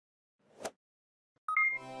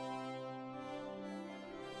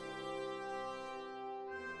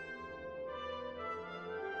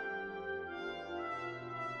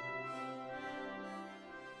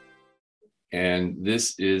And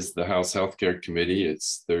this is the House Healthcare Committee.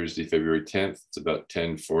 It's Thursday, February 10th. It's about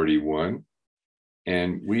 10:41.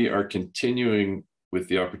 And we are continuing with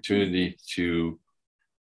the opportunity to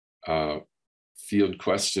field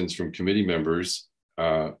questions from committee members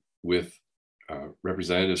with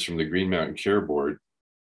representatives from the Green Mountain Care Board,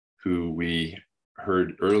 who we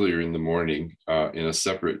heard earlier in the morning in a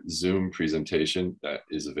separate Zoom presentation that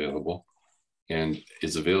is available and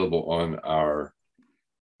is available on our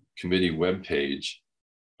committee webpage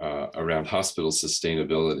around hospital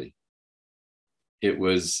sustainability.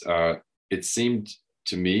 It seemed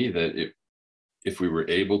to me that if we were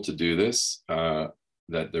able to do this,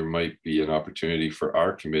 that there might be an opportunity for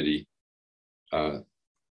our committee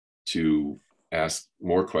to ask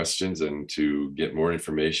more questions and to get more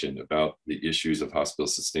information about the issues of hospital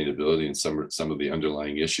sustainability and some of the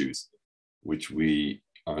underlying issues, which we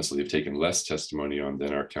honestly have taken less testimony on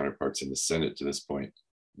than our counterparts in the Senate to this point.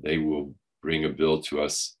 They will bring a bill to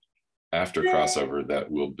us after crossover that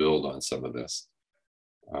will build on some of this.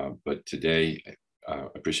 But today, I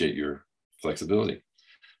appreciate your flexibility.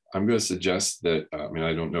 I'm going to suggest that,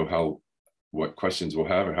 I don't know what questions we'll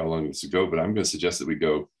have or how long this will go, but I'm going to suggest that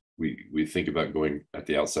we think about going at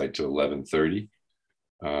the outside to 11:30,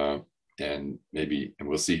 and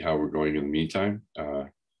we'll see how we're going in the meantime,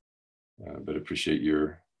 but appreciate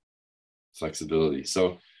your flexibility.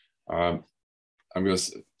 So I'm going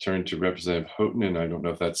to turn to Representative Houghton, and I don't know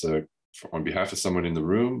if that's on behalf of someone in the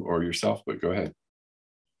room or yourself, but go ahead.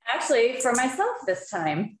 Actually, for myself this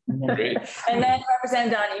time. Great. And then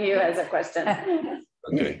Representative Donahue has a question.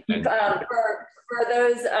 Okay. For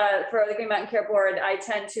those, for the Green Mountain Care Board, I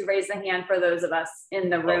tend to raise the hand for those of us in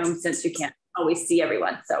the room since you can't always see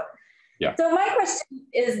everyone. So, yeah. So my question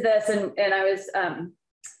is this, and I was a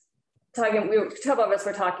couple of us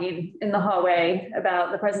were talking in the hallway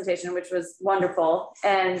about the presentation, which was wonderful.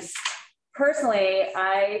 And personally,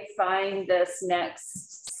 I find this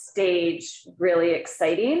next stage really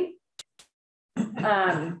exciting.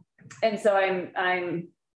 And so I'm,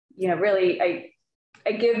 really,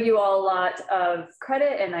 I give you all a lot of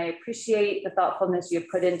credit, and I appreciate the thoughtfulness you've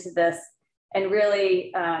put into this, and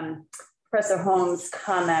really Professor Holmes'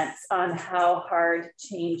 comments on how hard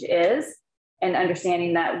change is, and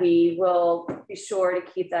understanding that we will be sure to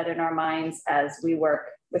keep that in our minds as we work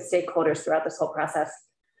with stakeholders throughout this whole process.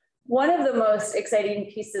 One of the most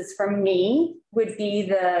exciting pieces for me would be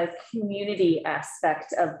the community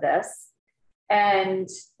aspect of this. And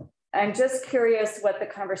I'm just curious what the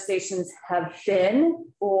conversations have been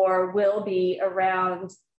or will be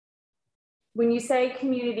around, when you say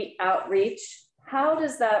community outreach, how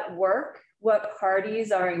does that work? What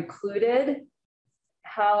parties are included?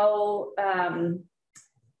 How,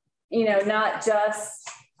 not just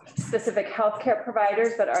specific healthcare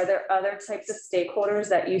providers, but are there other types of stakeholders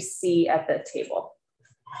that you see at the table?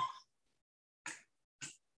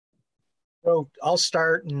 Well, I'll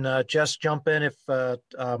start and just jump in if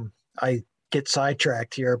I get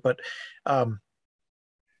sidetracked here, but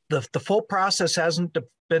the full process hasn't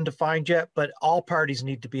been defined yet, but all parties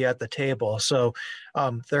need to be at the table. So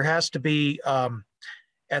there has to be,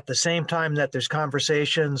 at the same time that there's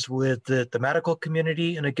conversations with the medical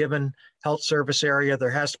community in a given health service area, there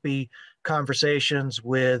has to be conversations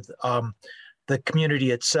with the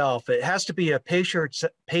community itself. It has to be a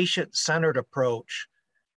patient-centered approach,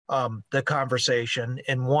 the conversation,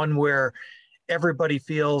 and one where everybody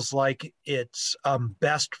feels like it's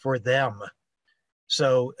best for them.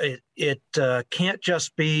 So it can't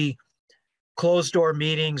just be closed door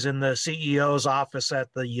meetings in the CEO's office at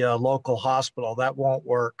the local hospital. That won't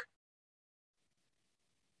work.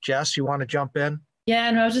 Jess, you want to jump in? Yeah,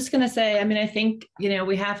 and I was just going to say, I think,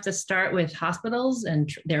 we have to start with hospitals and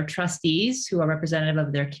their trustees who are representative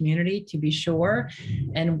of their community, to be sure,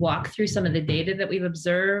 and walk through some of the data that we've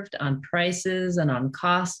observed on prices and on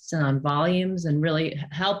costs and on volumes, and really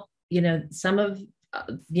help, some of,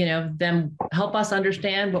 them help us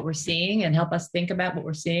understand what we're seeing and help us think about what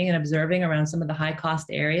we're seeing and observing around some of the high cost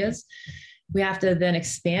areas. We have to then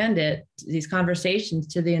expand these conversations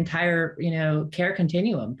to the entire, care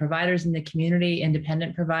continuum, providers in the community,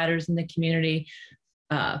 independent providers in the community,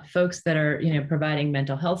 folks that are, providing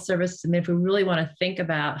mental health services. If we really want to think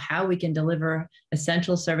about how we can deliver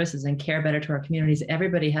essential services and care better to our communities,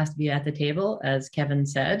 everybody has to be at the table, as Kevin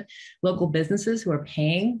said. Local businesses who are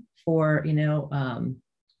paying for,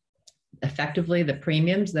 effectively the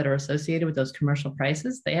premiums that are associated with those commercial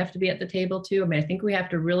prices, they have to be at the table too. I think we have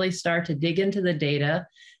to really start to dig into the data,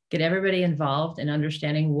 get everybody involved in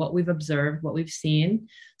understanding what we've observed, what we've seen.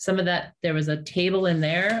 Some of that, there was a table in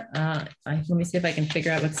there. Let me see if I can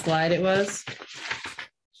figure out what slide it was.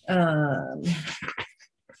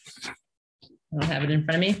 I don't have it in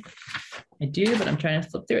front of me. I do, but I'm trying to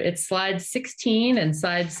flip through it. It's slide 16 and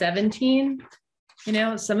slide 17. You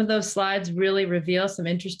know, some of those slides really reveal some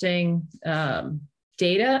interesting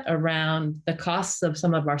data around the costs of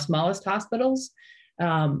some of our smallest hospitals,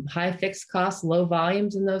 high fixed costs, low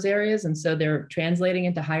volumes in those areas. And so they're translating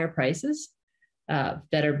into higher prices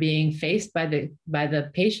that are being faced by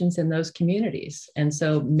the patients in those communities. And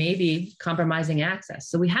so maybe compromising access.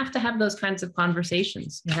 So we have to have those kinds of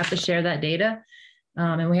conversations. We have to share that data.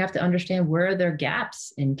 And we have to understand where are there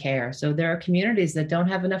gaps in care. So there are communities that don't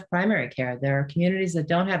have enough primary care. There are communities that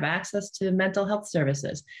don't have access to mental health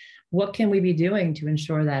services. What can we be doing to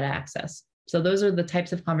ensure that access? So those are the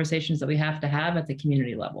types of conversations that we have to have at the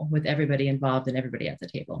community level with everybody involved and everybody at the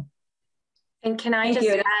table. And can I just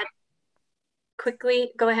add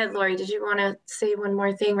quickly? Go ahead, Lori. Did you want to say one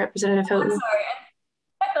more thing, Representative Houghton? I'm sorry.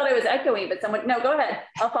 I thought it was echoing, but someone, no, go ahead.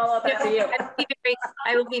 I'll follow up after you.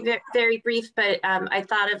 I will be very brief, but I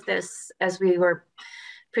thought of this as we were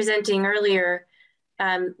presenting earlier.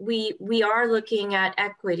 We are looking at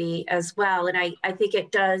equity as well. And I think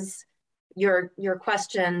it does, your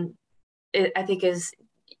question, I think is,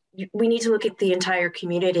 we need to look at the entire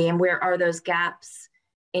community and where are those gaps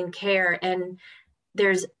in care. And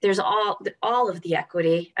there's all of the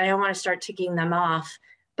equity. I don't want to start ticking them off,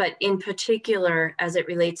 but in particular, as it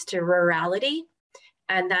relates to rurality,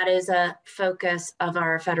 and that is a focus of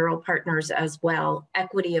our federal partners as well,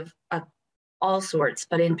 equity of all sorts,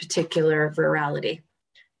 but in particular, rurality.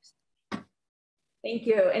 Thank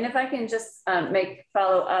you. And if I can just make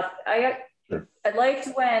follow up, I liked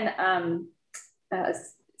when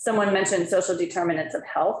someone mentioned social determinants of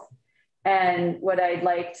health. And what I'd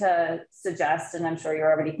like to suggest, and I'm sure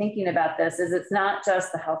you're already thinking about this, is it's not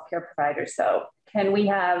just the healthcare providers. So can we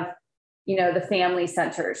have, the family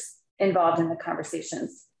centers involved in the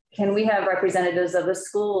conversations? Can we have representatives of the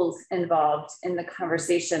schools involved in the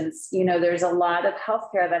conversations? There's a lot of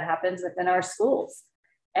healthcare that happens within our schools,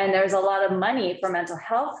 and there's a lot of money for mental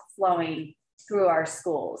health flowing through our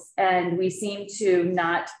schools, and we seem to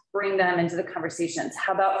not bring them into the conversations.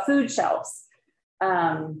 How about food shelves?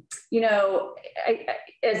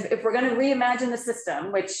 If we're going to reimagine the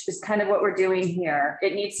system, which is kind of what we're doing here,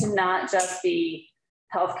 it needs to not just be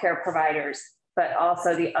healthcare providers, but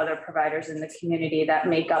also the other providers in the community that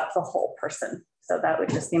make up the whole person. So that would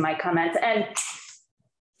just be my comment. And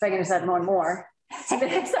if I can just add one more,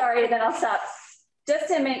 sorry, then I'll stop. Just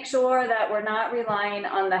to make sure that we're not relying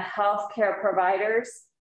on the healthcare providers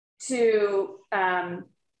to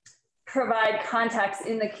provide context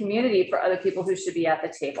in the community for other people who should be at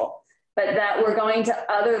the table, but that we're going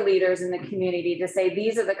to other leaders in the community to say,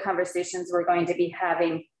 these are the conversations we're going to be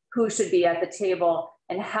having, who should be at the table,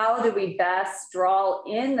 and how do we best draw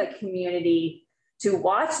in the community to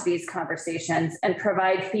watch these conversations and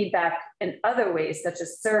provide feedback in other ways, such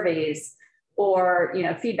as surveys or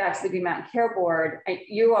feedback to the Green Mountain Care Board.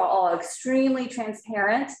 You are all extremely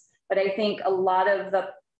transparent, but I think a lot of the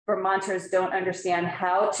Vermonters don't understand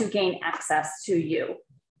how to gain access to you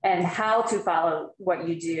and how to follow what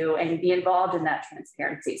you do and be involved in that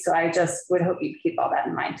transparency. So I just would hope you keep all that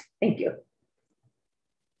in mind. Thank you.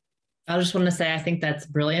 I just want to say, I think that's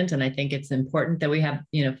brilliant. And I think it's important that we have,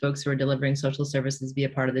 folks who are delivering social services be a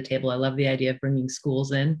part of the table. I love the idea of bringing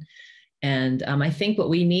schools in. And I think what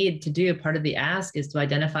we need to do, part of the ask, is to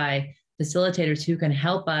identify facilitators who can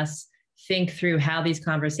help us think through how these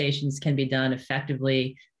conversations can be done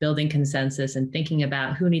effectively, building consensus and thinking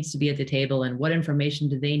about who needs to be at the table and what information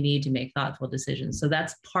do they need to make thoughtful decisions. So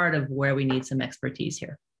that's part of where we need some expertise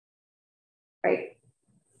here. Right.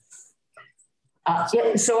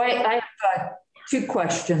 So I have two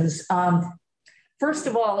questions. First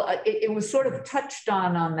of all, it was sort of touched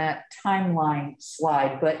on that timeline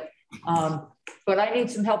slide, but I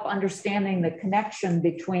need some help understanding the connection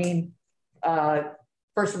between,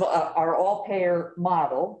 first of all, our all-payer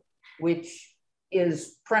model, which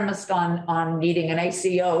is premised on needing an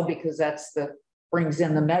ACO because that's brings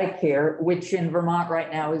in the Medicare, which in Vermont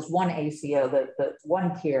right now is one ACO, the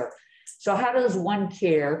One Care. So how does One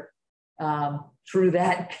Care, through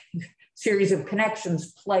that series of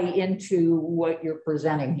connections, play into what you're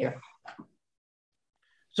presenting here?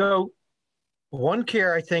 So One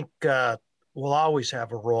Care, I think, will always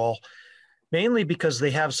have a role, mainly because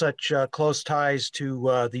they have such close ties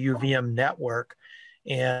to the UVM network.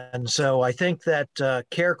 And so I think that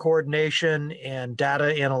care coordination and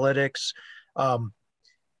data analytics,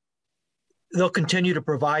 they'll continue to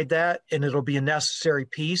provide that, and it'll be a necessary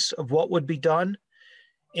piece of what would be done.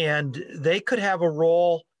 And they could have a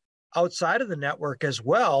role outside of the network as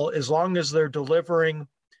well, as long as they're delivering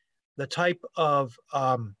the type of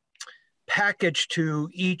package to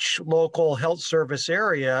each local health service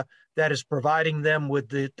area that is providing them with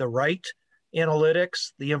the right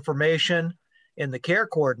analytics, the information, and the care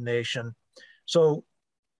coordination. So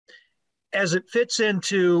as it fits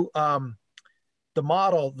into the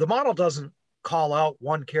model doesn't call out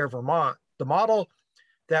One Care Vermont. The model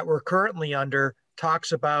that we're currently under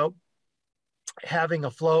talks about having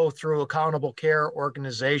a flow through accountable care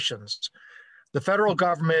organizations. The federal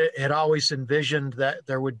government had always envisioned that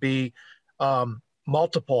there would be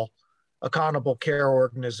multiple accountable care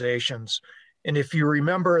organizations. And if you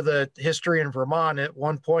remember the history in Vermont, at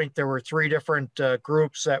one point there were 3 different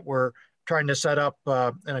groups that were trying to set up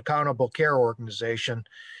an accountable care organization.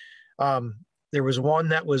 There was one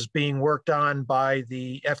that was being worked on by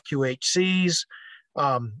the FQHCs,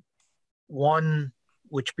 one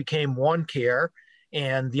which became One Care,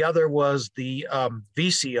 and the other was the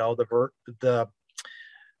VCO.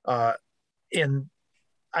 And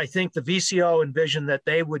I think the VCO envisioned that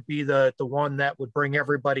they would be the one that would bring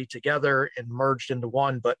everybody together and merged into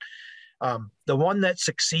one. But the one that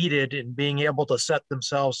succeeded in being able to set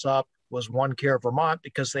themselves up was One Care Vermont,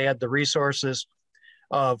 because they had the resources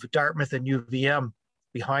of Dartmouth and UVM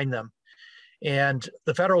behind them. And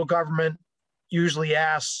the federal government usually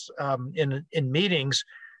asks in meetings,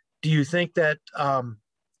 do you think that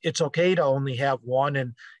it's okay to only have one?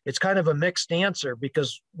 And it's kind of a mixed answer,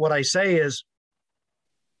 because what I say is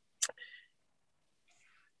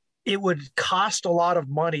it would cost a lot of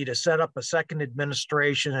money to set up a second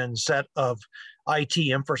administration and set of IT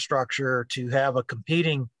infrastructure to have a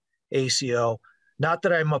competing ACO. Not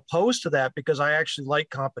that I'm opposed to that, because I actually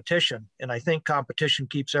like competition, and I think competition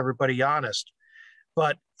keeps everybody honest.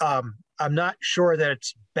 But I'm not sure that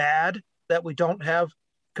it's bad that we don't have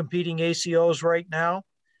competing ACOs right now.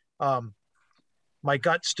 My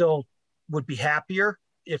gut still would be happier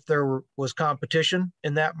if there was competition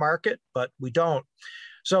in that market, but we don't.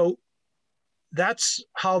 So that's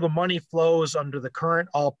how the money flows under the current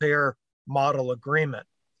all-payer model agreement.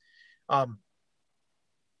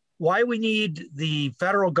 Why we need the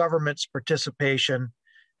federal government's participation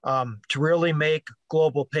to really make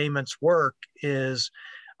global payments work is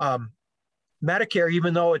Medicare,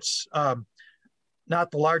 even though it's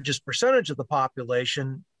not the largest percentage of the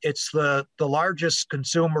population, it's the largest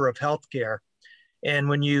consumer of healthcare. And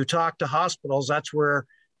when you talk to hospitals, that's where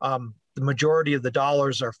the majority of the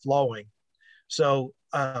dollars are flowing. So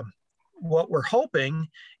what we're hoping,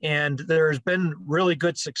 and there's been really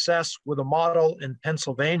good success with a model in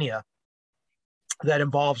Pennsylvania that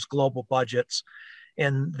involves global budgets,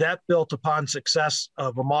 and that built upon success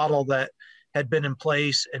of a model that had been in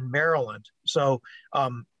place in Maryland. So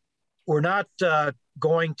we're not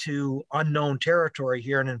going to unknown territory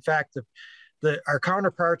here. And in fact, our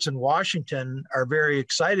counterparts in Washington are very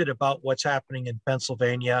excited about what's happening in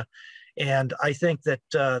Pennsylvania. And I think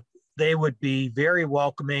that they would be very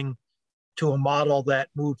welcoming to a model that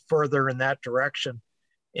moved further in that direction.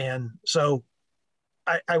 And so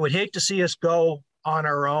I would hate to see us go on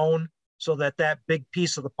our own, so that big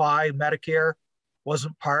piece of the pie, Medicare,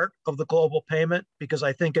 wasn't part of the global payment, because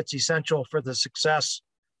I think it's essential for the success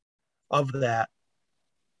of that.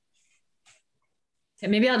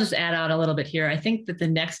 And maybe I'll just add out a little bit here. I think that the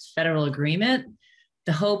next federal agreement,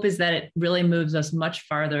 the hope is that it really moves us much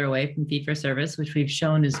farther away from fee-for-service, which we've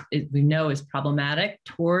shown we know is problematic,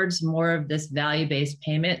 towards more of this value-based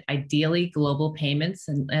payment, ideally global payments.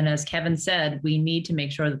 And as Kevin said, we need to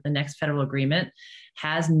make sure that the next federal agreement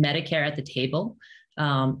has Medicare at the table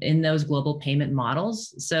in those global payment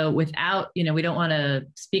models. So without, we don't want to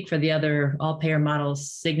speak for the other all-payer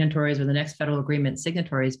models signatories or the next federal agreement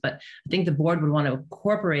signatories, but I think the board would want to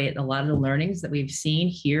incorporate a lot of the learnings that we've seen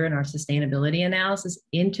here in our sustainability analysis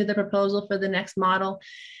into the proposal for the next model.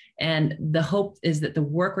 And the hope is that the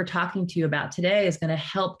work we're talking to you about today is going to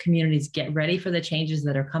help communities get ready for the changes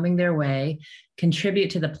that are coming their way,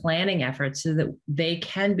 contribute to the planning efforts so that they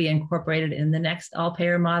can be incorporated in the next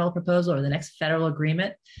all-payer model proposal or the next federal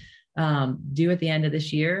agreement due at the end of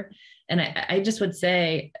this year. And I just would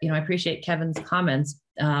say, I appreciate Kevin's comments.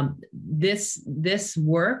 This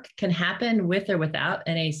work can happen with or without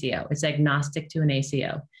an ACO. It's agnostic to an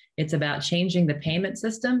ACO. It's about changing the payment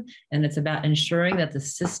system, and it's about ensuring that the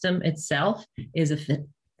system itself is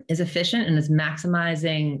efficient and is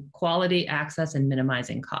maximizing quality, access, and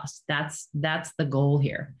minimizing costs. That's the goal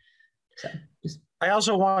here. So I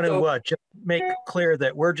also want to just make clear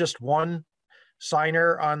that we're just one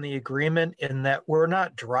signer on the agreement, in that we're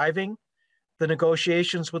not driving the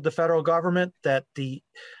negotiations with the federal government, that the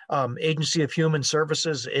Agency of Human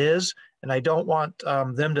Services is. And I don't want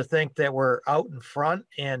them to think that we're out in front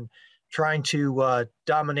and trying to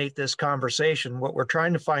dominate this conversation. What we're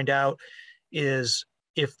trying to find out is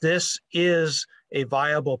if this is a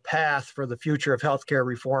viable path for the future of healthcare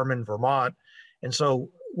reform in Vermont. And so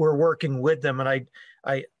we're working with them. And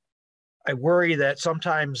I worry that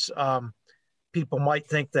sometimes people might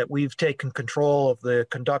think that we've taken control of the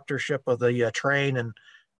conductorship of the train and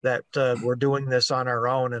that we're doing this on our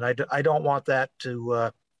own. And I don't want that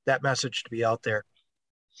to that message to be out there.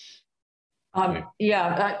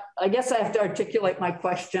 Yeah, I guess I have to articulate my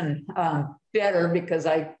question better because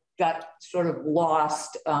I got sort of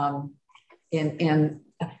lost in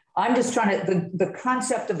I'm just trying to, the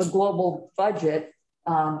concept of a global budget,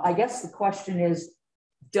 I guess the question is,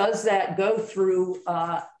 does that go through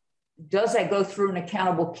an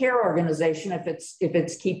accountable care organization if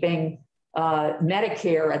it's keeping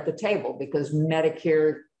Medicare at the table, because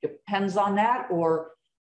Medicare depends on that, or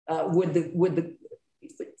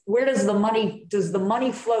where does the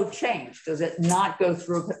money flow change? Does it not go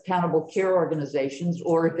through accountable care organizations,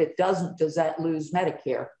 or if it doesn't, does that lose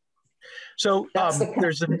Medicare? So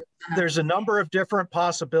there's a number of different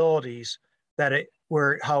possibilities that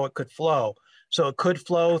how it could flow. So it could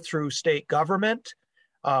flow through state government.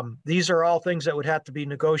 These are all things that would have to be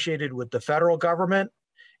negotiated with the federal government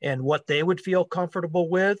and what they would feel comfortable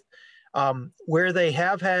with. Where they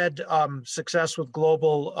have had success with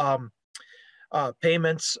global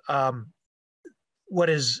payments, what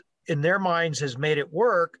is in their minds has made it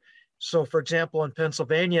work. So for example, in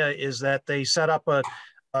Pennsylvania is that they set up a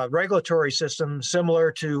regulatory system similar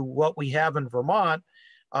to what we have in Vermont.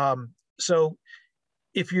 So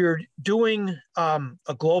if you're doing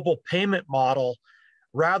a global payment model,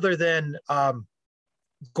 rather than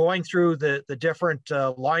going through the different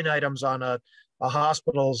line items on a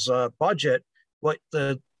hospital's budget, what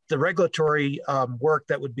the regulatory work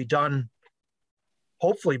that would be done,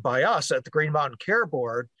 hopefully by us at the Green Mountain Care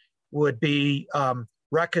Board, would be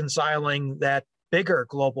reconciling that bigger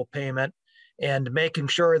global payment and making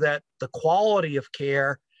sure that the quality of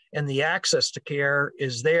care and the access to care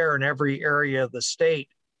is there in every area of the state,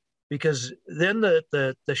 because then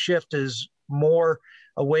the shift is more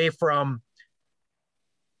away from,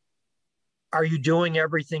 are you doing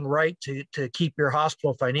everything right to keep your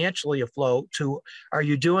hospital financially afloat, to are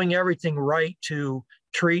you doing everything right to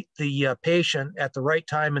treat the patient at the right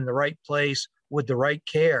time in the right place with the right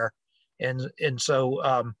care. And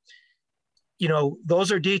so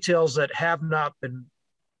those are details that have not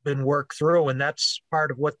been worked through, and that's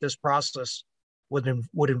part of what this process would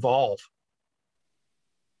involve.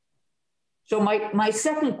 So my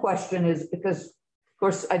second question is, because of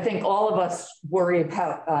course I think all of us worry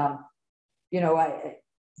about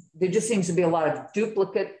there just seems to be a lot of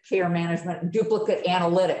duplicate care management and duplicate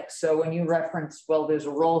analytics. So when you reference, well, there's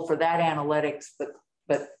a role for that analytics,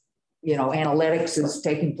 but analytics is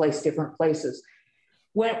taking place different places.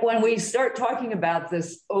 When we start talking about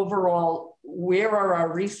this overall, where are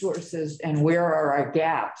our resources and where are our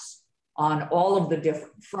gaps on all of the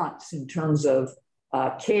different fronts in terms of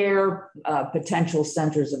care, potential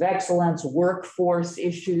centers of excellence, workforce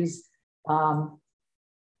issues,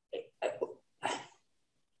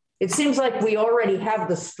 it seems like we already have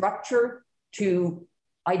the structure to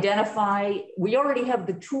identify, we already have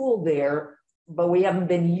the tool there, but we haven't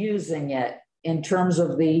been using it in terms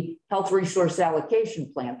of the health resource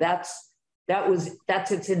allocation plan. That's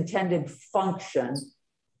its intended function.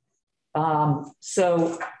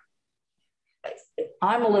 So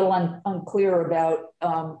I'm a little unclear about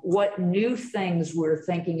what new things we're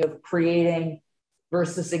thinking of creating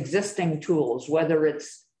versus existing tools, whether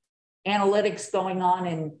it's analytics going on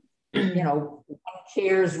in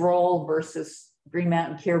CARE's role versus Green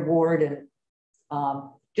Mountain Care Board, and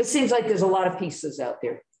just seems like there's a lot of pieces out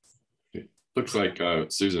there. Looks like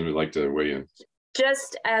Susan would like to weigh in.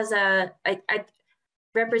 Just as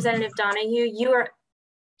Representative Donahue, you are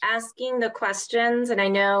asking the questions, and I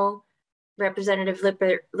know Representative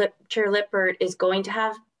Chair Lippert is going to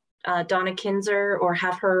have Donna Kinzer or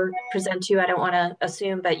have her present to you. I don't want to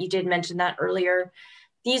assume, but you did mention that earlier.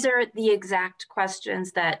 These are the exact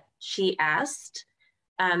questions that she asked,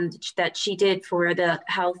 that she did for the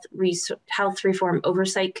Health Reform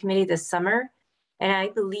Oversight Committee this summer. And I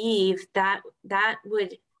believe that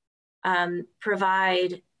would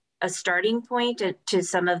provide a starting point to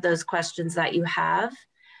some of those questions that you have.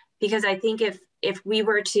 Because I think if we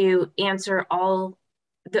were to answer all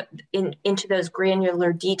into those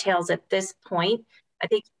granular details at this point, I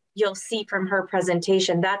think you'll see from her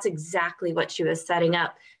presentation, that's exactly what she was setting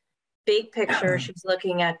up. Big picture, she's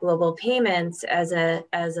looking at global payments as a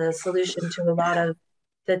solution to a lot of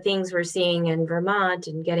the things we're seeing in Vermont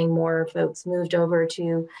and getting more folks moved over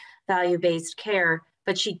to value-based care.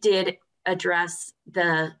 but she did address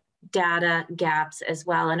the data gaps as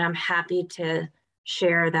well. And I'm happy to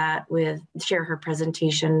share her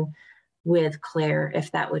presentation with Claire,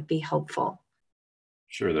 if that would be helpful.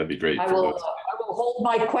 Sure, that'd be great. I will hold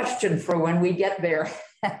my question for when we get there.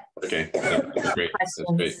 Okay, that's great. That's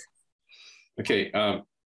great. Okay,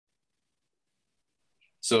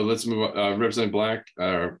 so let's move on. Representative Black,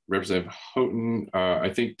 Representative Houghton. I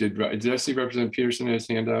think did I see Representative Peterson had his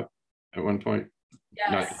hand up at one point?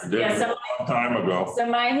 Yes. Yes. A long time ago. So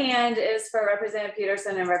my hand is for Representative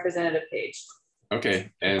Peterson and Representative Page.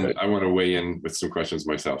 Okay, and I want to weigh in with some questions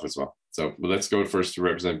myself as well. So let's go first to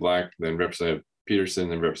Representative Black, then Representative Peterson,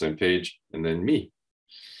 then Representative Page, and then me.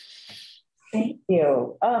 Thank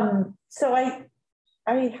you. So I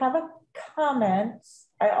have a comment.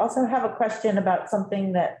 I also have a question about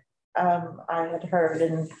something that I had heard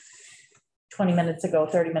in 20 minutes ago,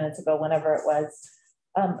 30 minutes ago, whenever it was.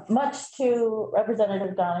 Much to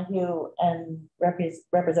Representative Donahue and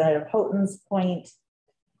Representative Houghton's point,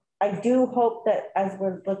 I do hope that as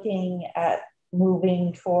we're looking at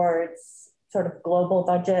moving towards sort of global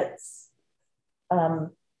budgets,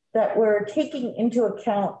 that we're taking into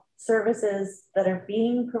account services that are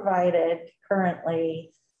being provided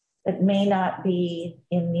currently that may not be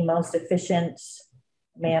in the most efficient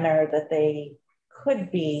manner that they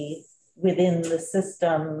could be within the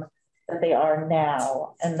system that they are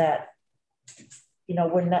now, and that, you know,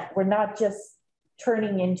 we're not just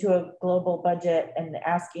turning into a global budget and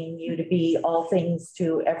asking you to be all things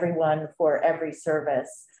to everyone for every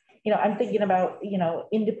service. You know, I'm thinking about, you know,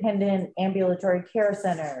 independent ambulatory care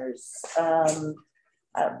centers,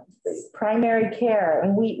 primary care,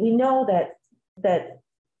 and we know that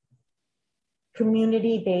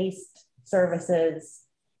community-based services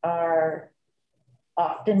are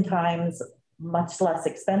oftentimes much less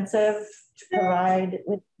expensive to provide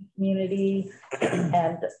with the community,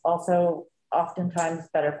 and also oftentimes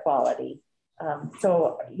better quality.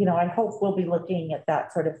 So, you know, I hope we'll be looking at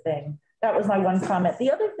that sort of thing. That was my one comment.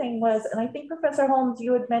 The other thing was, and I think Professor Holmes,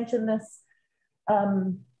 you had mentioned this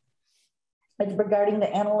regarding the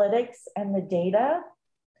analytics and the data.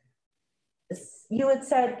 You had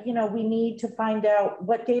said, you know, we need to find out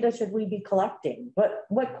what data should we be collecting?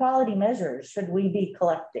 What quality measures should we be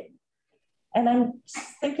collecting? And I'm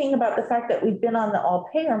thinking about the fact that we've been on the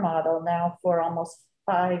all-payer model now for almost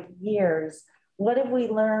 5 years. What have we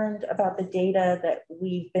learned about the data that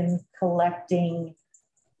we've been collecting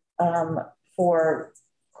for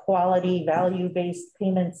quality value-based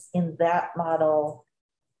payments in that model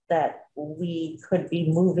that we could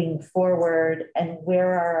be moving forward, and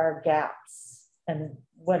where are our gaps, and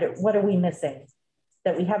what are we missing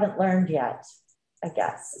that we haven't learned yet, I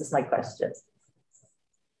guess is my question.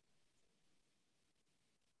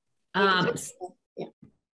 Yeah.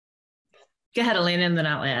 Go ahead, Elena, and then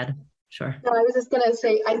I'll add. Sure. No, I was just going to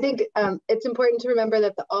say, I think it's important to remember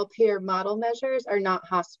that the all-payer model measures are not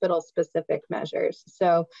hospital-specific measures.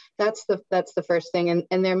 So that's the first thing,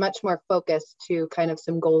 and they're much more focused to kind of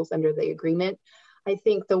some goals under the agreement. I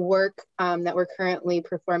think the work that we're currently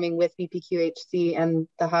performing with VPQHC and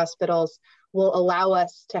the hospitals will allow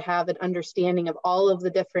us to have an understanding of all of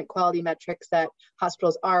the different quality metrics that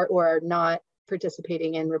hospitals are or are not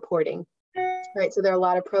participating in reporting. Right, so there are a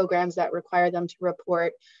lot of programs that require them to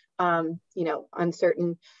report you know, on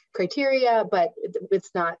certain criteria, but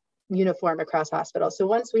it's not uniform across hospitals. So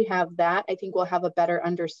once we have that, I think we'll have a better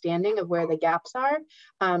understanding of where the gaps are,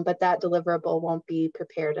 but that deliverable won't be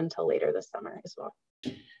prepared until later this summer as well.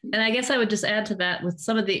 And I guess I would just add to that with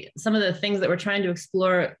some of the things that we're trying to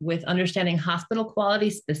explore with understanding hospital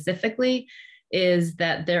quality specifically, is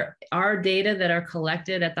that there are data that are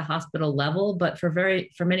collected at the hospital level, but for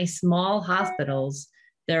many small hospitals,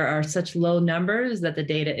 there are such low numbers that the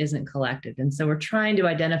data isn't collected. And so we're trying to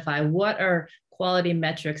identify what are quality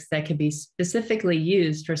metrics that can be specifically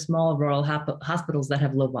used for small rural hospitals that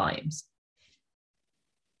have low volumes.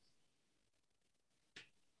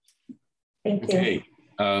 Thank you. Okay,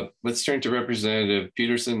 let's turn to Representative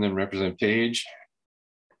Peterson, then Representative Page.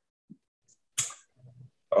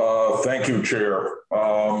 Thank you, Chair.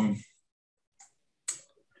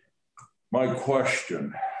 My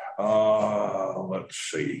question, let's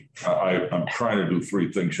see. I'm trying to do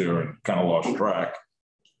 3 things here and kind of lost track.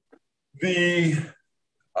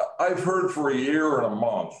 I've heard for a year and a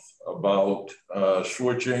month about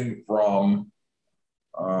switching from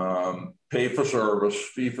pay for service,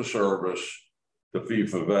 fee for service, to fee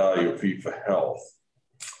for value, fee for health.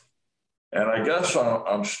 And I guess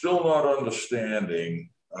I'm still not understanding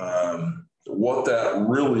what that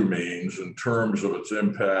really means in terms of its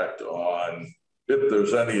impact on, if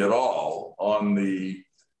there's any at all, on the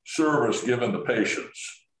service given to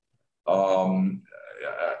patients.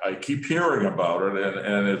 I keep hearing about it,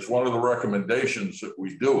 and it's one of the recommendations that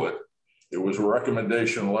we do it. It was a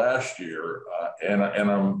recommendation last year, and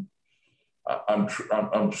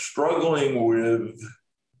I'm struggling with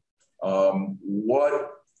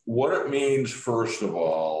what it means, first of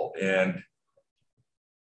all. And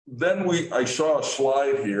then I saw a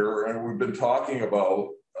slide here, and we've been talking about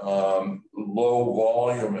low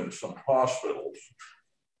volume in some hospitals.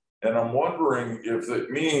 And I'm wondering if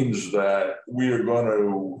it means that we are going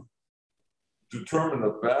to determine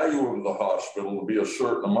the value of the hospital to be a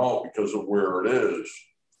certain amount because of where it is,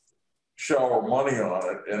 shower money on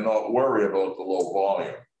it, and not worry about the low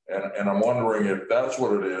volume. And I'm wondering if that's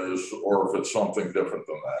what it is, or if it's something different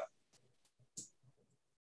than that.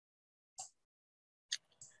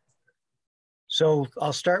 So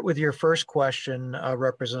I'll start with your first question,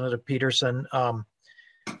 Representative Peterson.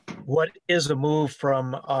 What is a move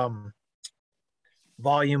from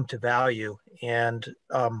volume to value? And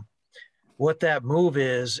what that move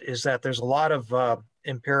is that there's a lot of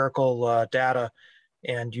empirical data,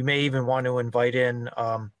 and you may even want to invite in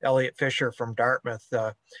Elliot Fisher from Dartmouth.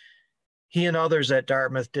 He and others at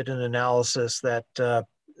Dartmouth did an analysis that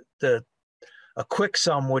a quick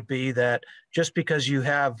sum would be that just because you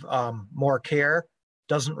have more care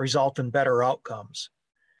doesn't result in better outcomes.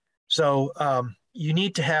 So you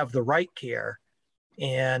need to have the right care.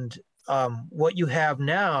 And what you have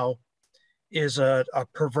now is a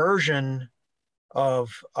perversion of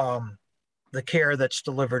the care that's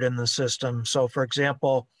delivered in the system. So for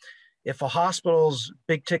example, if a hospital's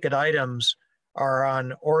big ticket items are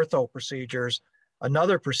on ortho procedures,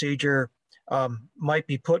 another procedure might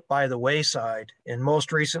be put by the wayside. And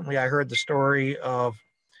most recently, I heard the story of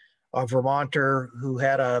a Vermonter who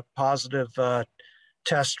had a positive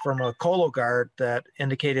test from a Cologuard that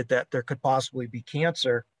indicated that there could possibly be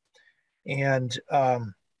cancer. And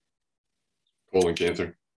colon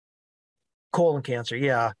cancer. Colon cancer,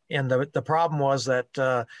 yeah. And the problem was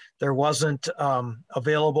that there wasn't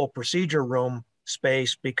available procedure room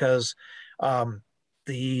space because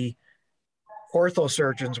the ortho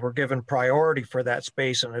surgeons were given priority for that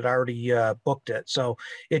space and had already booked it. So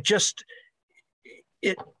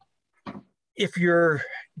if you're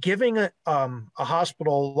giving a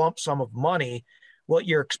hospital a lump sum of money, what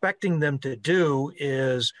you're expecting them to do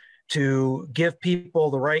is to give people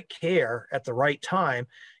the right care at the right time.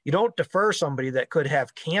 You don't defer somebody that could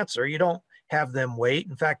have cancer. You don't have them wait.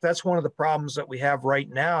 In fact, that's one of the problems that we have right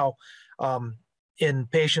now in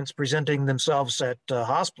patients presenting themselves at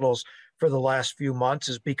hospitals for the last few months,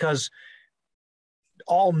 is because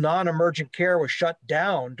all non-emergent care was shut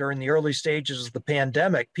down during the early stages of the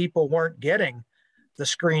pandemic. People weren't getting the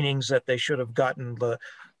screenings that they should have gotten, the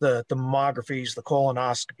mammographies, the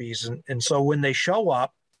colonoscopies. And so when they show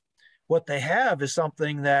up, what they have is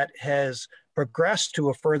something that has progressed to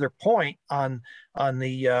a further point on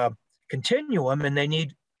the continuum, and they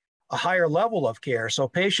need a higher level of care. So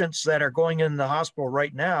patients that are going in the hospital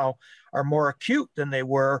right now are more acute than they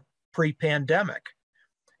were pre-pandemic.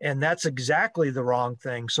 And that's exactly the wrong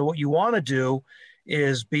thing. So what you want to do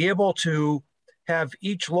is be able to have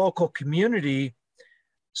each local community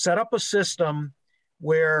set up a system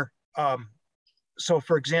where, so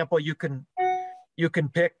for example, you can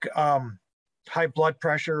pick high blood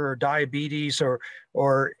pressure or diabetes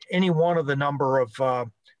or any one of the number of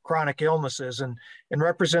chronic illnesses. And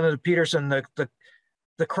Representative Peterson,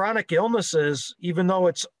 the chronic illnesses, even though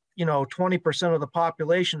it's 20% of the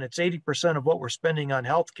population, it's 80% of what we're spending on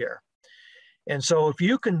healthcare. And so if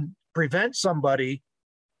you can prevent somebody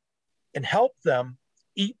and help them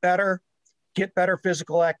eat better, get better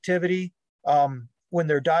physical activity when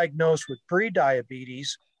they're diagnosed with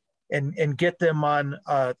pre-diabetes, and get them on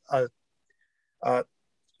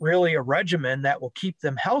really a regimen that will keep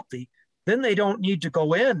them healthy, then they don't need to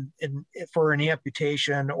go in for an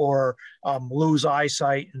amputation or lose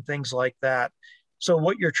eyesight and things like that. So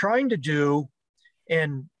what you're trying to do,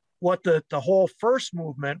 and what the whole first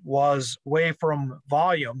movement was away from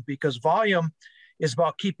volume, because volume is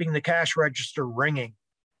about keeping the cash register ringing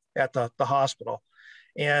at the hospital.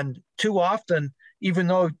 And too often, even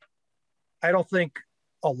though I don't think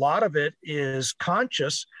a lot of it is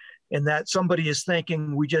conscious, in that somebody is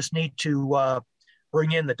thinking we just need to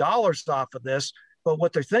bring in the dollars off of this, but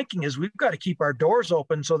what they're thinking is we've got to keep our doors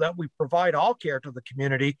open so that we provide all care to the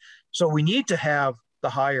community. So we need to have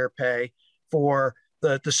the higher pay for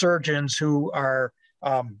the surgeons who are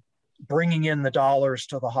bringing in the dollars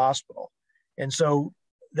to the hospital. And so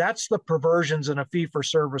that's the perversions in a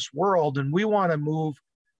fee-for-service world. And we want to move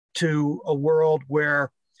to a world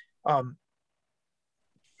where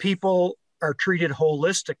people are treated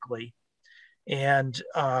holistically. And,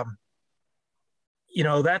 you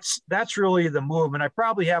know, that's really the move. And I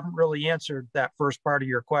probably haven't really answered that first part of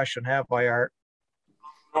your question, have I, Art?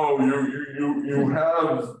 No, you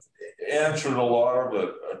have answered a lot of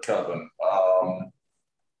it, Kevin.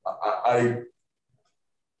 I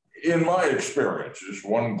in my experience, just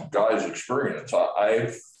one guy's experience,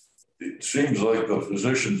 it seems like the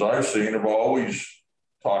physicians I've seen have always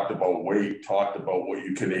talked about weight, talked about what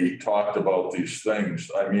you can eat, talked about these things.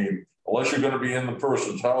 I mean, unless you're going to be in the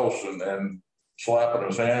person's house and slapping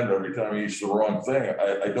his hand every time he eats the wrong thing,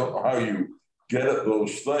 I don't know how you get at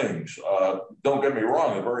those things. Don't get me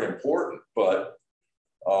wrong, they're very important, but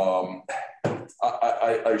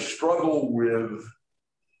I struggle with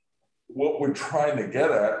what we're trying to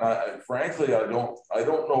get at. And frankly, I don't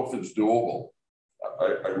know if it's doable.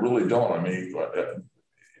 I really don't. I mean,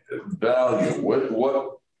 value,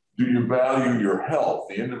 what do you value your health?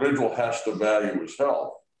 The individual has to value his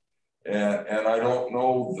health. And I don't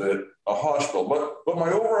know that a hospital, but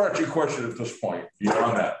my overarching question at this point,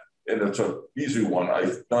 beyond that, and it's an easy one,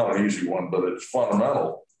 not an easy one, but it's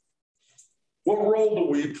fundamental. What role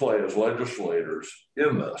do we play as legislators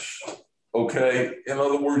in this? Okay, in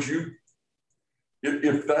other words,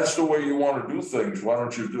 if that's the way you want to do things, why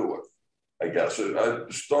don't you do it? I guess I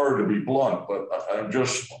started to be blunt, but I'm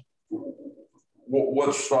just,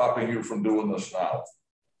 what's stopping you from doing this now?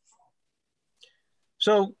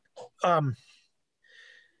 So,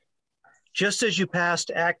 just as you passed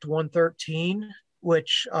Act 113,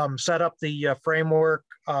 which set up the framework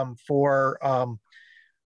for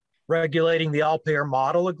regulating the all-payer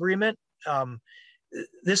model agreement,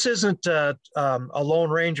 this isn't a Lone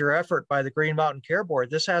Ranger effort by the Green Mountain Care Board.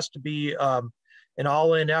 This has to be an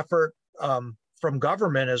all-in effort from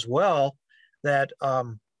government as well. That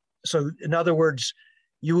so, in other words,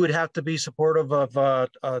 you would have to be supportive of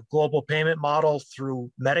a global payment model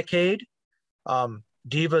through Medicaid.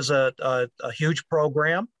 DEVA is a huge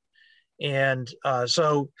program, and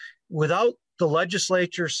so without the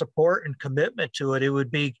legislature's support and commitment to it, it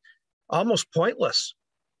would be almost pointless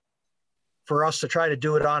for us to try to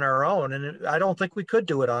do it on our own. And I don't think we could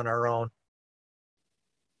do it on our own.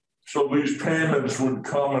 So these payments would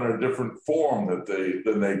come in a different form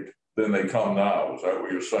than they come now. Is that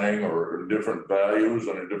what you're saying, or different values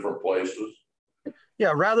and in different places?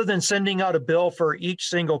 Yeah, rather than sending out a bill for each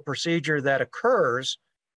single procedure that occurs,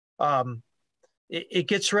 it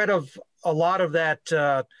gets rid of a lot of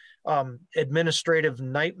that administrative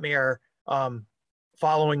nightmare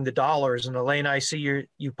following the dollars. And Elaine, I see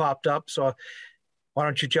you popped up, so why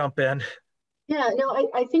don't you jump in? Yeah, no,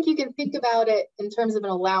 I think you can think about it in terms of an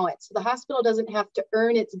allowance. So the hospital doesn't have to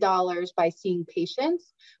earn its dollars by seeing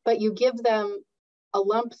patients, but you give them a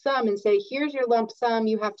lump sum and say, here's your lump sum,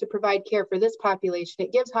 you have to provide care for this population.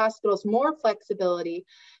 It gives hospitals more flexibility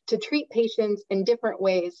to treat patients in different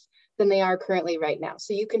ways than they are currently right now.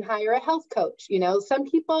 So you can hire a health coach. You know, some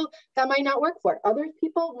people that might not work for. Other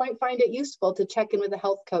people might find it useful to check in with a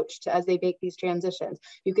health coach as they make these transitions.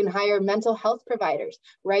 You can hire mental health providers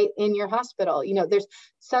right in your hospital. You know, there's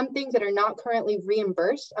some things that are not currently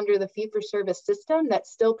reimbursed under the fee-for-service system that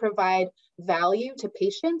still provide value to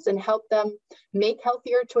patients and help them make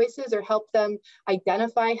healthier choices or help them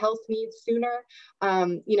identify health needs sooner.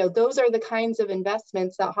 You know, those are the kinds of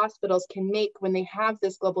investments that hospitals can make when they have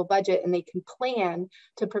this global budget and they can plan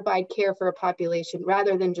to provide care for a population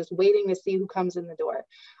rather than just waiting to see who comes in the door.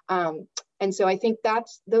 And so I think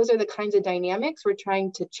those are the kinds of dynamics we're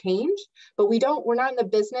trying to change, but we're not in the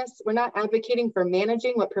business, we're not advocating for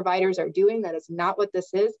managing what providers are doing. That is not what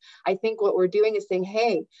this is. I think what we're doing is saying,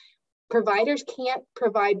 hey, providers can't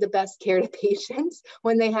provide the best care to patients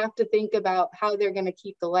when they have to think about how they're going to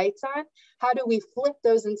keep the lights on. How do we flip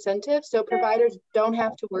those incentives so providers don't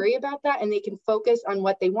have to worry about that and they can focus on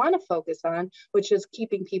what they want to focus on, which is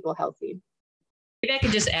keeping people healthy? Maybe I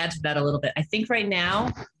could just add to that a little bit. I think right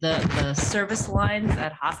now the service lines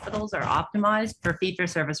at hospitals are optimized for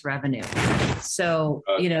fee-for-service revenue. So,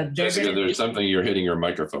 you know, Jessica, there's something, you're hitting your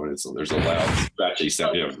microphone. There's a loud scratchy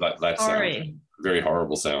sound. You know, that sound. Very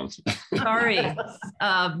horrible sound. Sorry.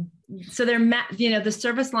 So the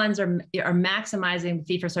service lines are maximizing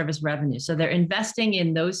fee-for-service revenue. So they're investing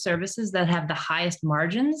in those services that have the highest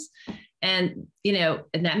margins. And, you know,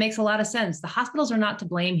 and that makes a lot of sense. The hospitals are not to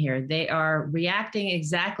blame here. They are reacting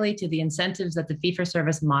exactly to the incentives that the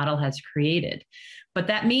fee-for-service model has created. But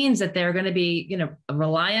that means that they're going to be, you know,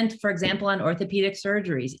 reliant, for example, on orthopedic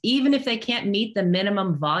surgeries. Even if they can't meet the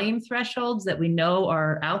minimum volume thresholds that we know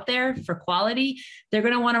are out there for quality, they're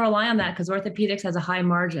going to want to rely on that because orthopedics has a high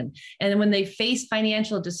margin. And when they face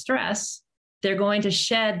financial distress, they're going to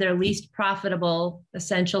shed their least profitable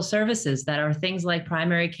essential services that are things like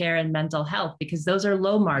primary care and mental health, because those are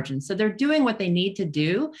low margin. So they're doing what they need to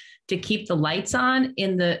do to keep the lights on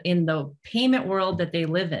in the payment world that they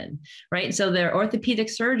live in, right? So their orthopedic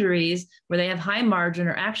surgeries where they have high margin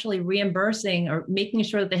are actually reimbursing or making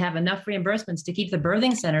sure that they have enough reimbursements to keep the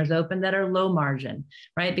birthing centers open that are low margin,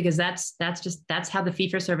 right? Because that's how the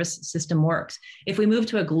fee-for-service system works. If we move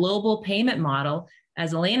to a global payment model,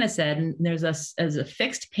 as Elena said, and there's a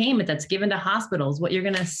fixed payment that's given to hospitals, what you're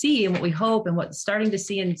going to see and what we hope and what's starting to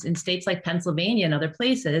see in states like Pennsylvania and other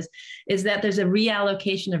places is that there's a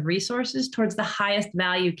reallocation of resources towards the highest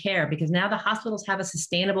value care, because now the hospitals have a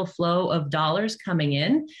sustainable flow of dollars coming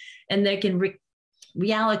in and they can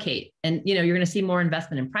reallocate. And you're going to see more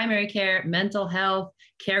investment in primary care, mental health,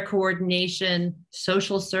 care coordination,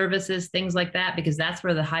 social services, things like that, because that's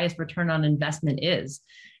where the highest return on investment is.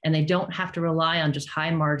 And they don't have to rely on just high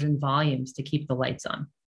margin volumes to keep the lights on.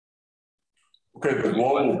 Okay, the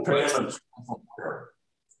global payments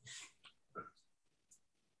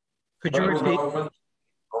could you repeat? Or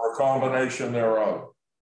a combination thereof.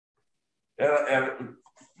 And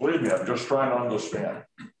believe me, I'm just trying to understand.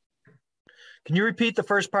 Can you repeat the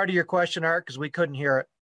first part of your question, Art, because we couldn't hear it?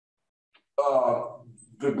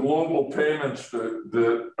 The global payments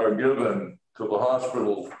that are given to the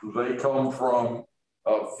hospitals, do they come from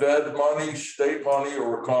Fed money, state money,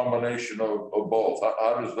 or a combination of both?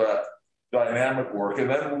 How does that dynamic work? And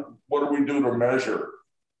then what do we do to measure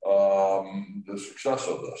the success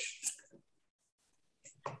of this?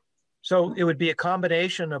 So it would be a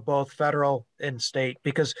combination of both federal and state,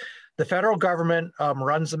 because the federal government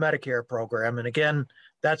runs the Medicare program. And again,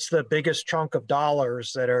 that's the biggest chunk of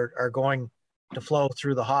dollars that are going to flow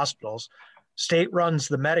through the hospitals. State runs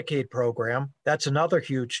the Medicaid program. That's another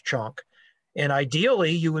huge chunk. And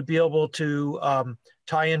ideally, you would be able to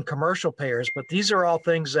tie in commercial payers, but these are all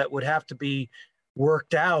things that would have to be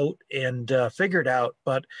worked out and figured out.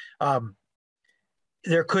 But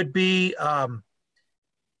there could be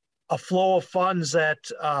a flow of funds that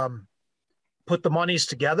put the monies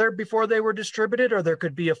together before they were distributed, or there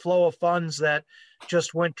could be a flow of funds that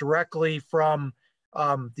just went directly from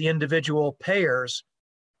the individual payers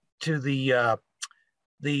to the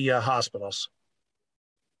hospitals.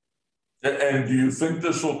 And do you think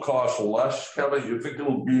this will cost less, Kevin? You think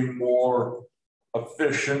it'll be more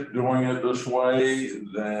efficient doing it this way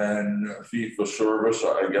than fee for service?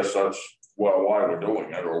 I guess that's why we're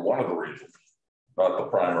doing it, or one of the reasons. Not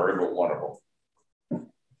the primary, but one of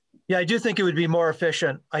them. Yeah, I do think it would be more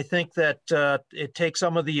efficient. I think that it takes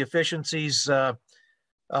some of the efficiencies, the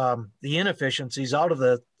inefficiencies out of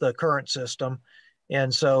the current system.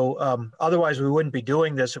 And so otherwise we wouldn't be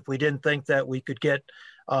doing this if we didn't think that we could get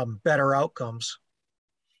better outcomes.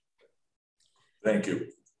 Thank you.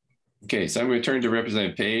 Okay, so I'm going to turn to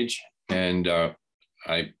Representative Page, and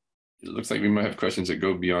it looks like we might have questions that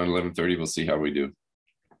go beyond 11:30. We'll see how we do.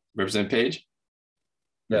 Representative Page?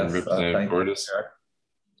 Yes, Representative Cordes?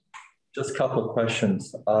 Just a couple of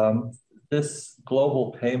questions. This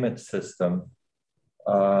global payment system,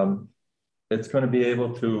 it's going to be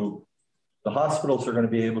able to, the hospitals are going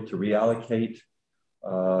to be able to reallocate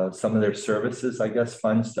some of their services, I guess,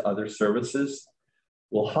 funds to other services.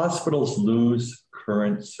 Will hospitals lose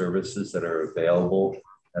current services that are available,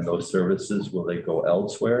 and those services, will they go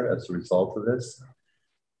elsewhere as a result of this?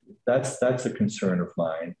 That's a concern of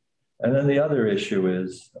mine. And then the other issue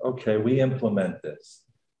is, okay, we implement this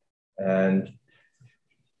and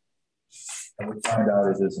we find out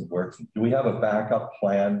it isn't working. Do we have a backup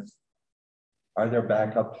plan? Are there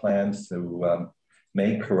backup plans to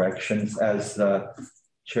make corrections? As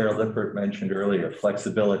Chair Lippert mentioned earlier,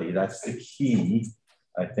 flexibility, that's the key,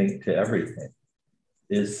 I think, to everything.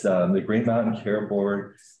 Is the Green Mountain Care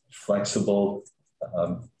Board flexible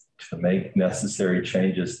to make necessary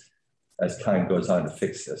changes as time goes on to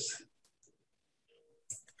fix this?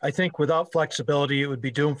 I think without flexibility, it would be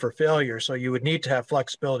doomed for failure. So you would need to have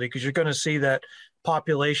flexibility, because you're going to see that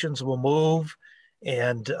populations will move,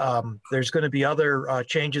 and there's going to be other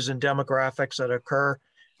changes in demographics that occur.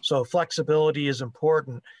 So flexibility is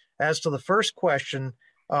important. As to the first question,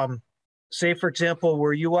 say, for example,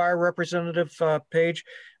 where you are, Representative Page,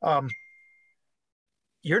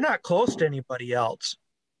 you're not close to anybody else.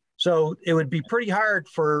 So it would be pretty hard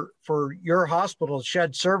for your hospital to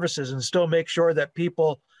shed services and still make sure that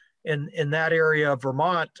people in that area of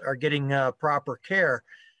Vermont are getting proper care.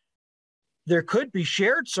 There could be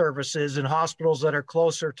shared services in hospitals that are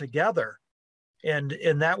closer together, and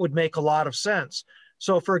that would make a lot of sense.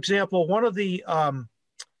 So, for example, one of the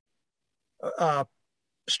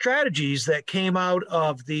strategies that came out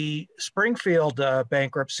of the Springfield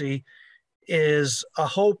bankruptcy is a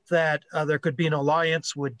hope that there could be an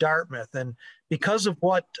alliance with Dartmouth. And because of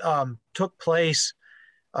what took place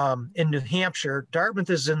in New Hampshire, Dartmouth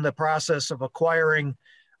is in the process of acquiring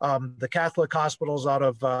the Catholic hospitals out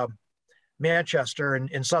of Manchester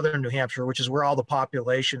in southern New Hampshire, which is where all the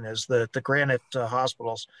population is, the Granite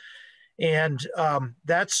hospitals. And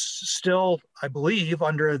that's still, I believe,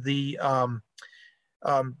 under the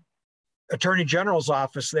Attorney General's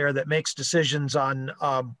office there that makes decisions on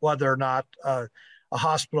whether or not a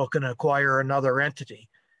hospital can acquire another entity.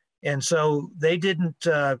 And so they didn't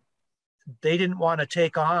want to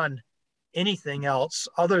take on anything else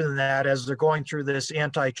other than that as they're going through this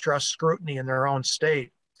antitrust scrutiny in their own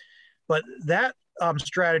state. But that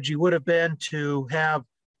strategy would have been to have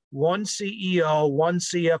one CEO, one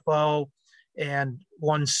CFO, and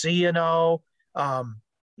one CNO.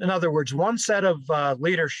 In other words, one set of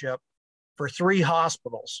leadership for 3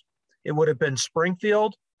 hospitals. It would have been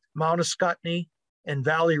Springfield, Mount Ascutney, and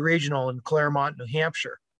Valley Regional in Claremont, New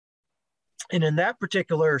Hampshire. And in that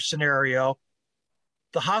particular scenario,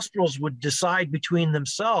 the hospitals would decide between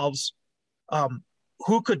themselves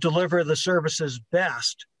who could deliver the services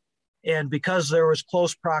best. And because there was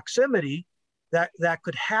close proximity, that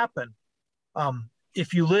could happen.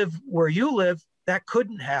 If you live where you live, that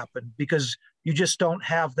couldn't happen because you just don't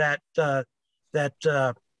have that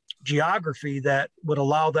geography that would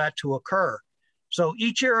allow that to occur. So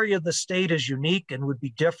each area of the state is unique and would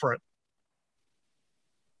be different.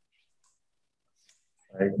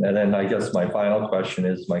 Right. And then I guess my final question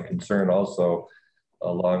is my concern also,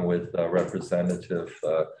 along with Representative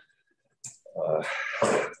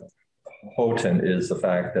Houghton, is the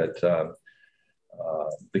fact that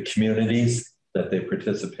the communities that they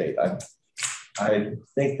participate. I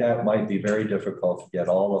think that might be very difficult to get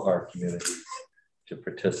all of our communities to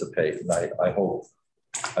participate, and I hope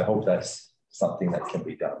that's something that can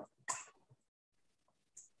be done.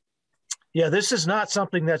 Yeah, this is not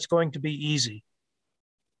something that's going to be easy.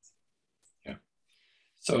 Yeah.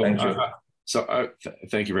 So thank you.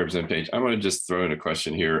 Thank you, Representative Page. I'm going to just throw in a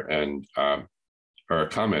question here and or a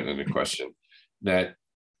comment and a question that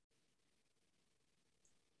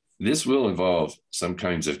this will involve some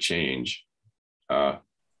kinds of change.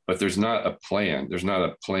 But there's not a plan. There's not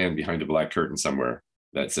a plan behind a black curtain somewhere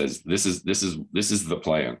that says this is the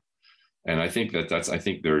plan. And I think I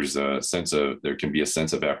think there's a sense of, there can be a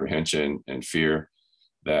sense of apprehension and fear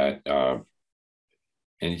that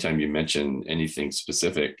anytime you mention anything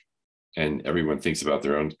specific and everyone thinks about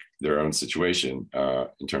their own situation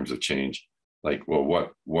in terms of change, like,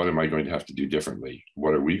 well, what am I going to have to do differently?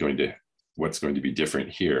 What's going to be different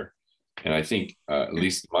here? And I think at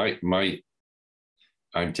least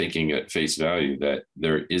I'm taking at face value that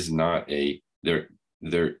there is a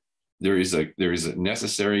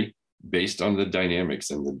necessary, based on the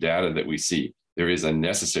dynamics and the data that we see, there is a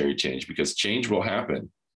necessary change, because change will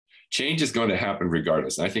happen. Change is going to happen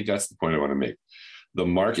regardless. And I think that's the point I want to make. The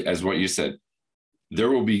market, as what you said, there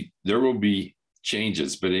will be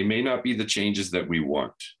changes, but they may not be the changes that we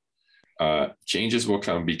want. Changes will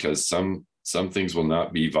come because some things will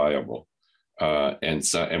not be viable.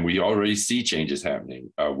 And we already see changes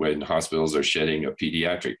happening when hospitals are shedding a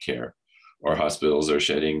pediatric care, or hospitals are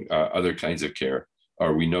shedding other kinds of care,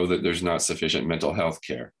 or we know that there's not sufficient mental health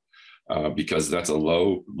care because that's a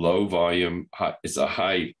low volume, it's a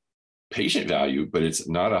high patient value, but it's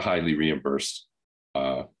not a highly reimbursed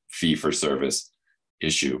fee for service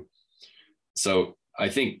issue. So I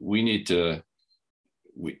think we need to,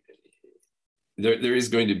 there is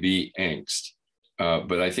going to be angst.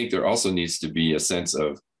 But I think there also needs to be a sense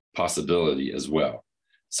of possibility as well.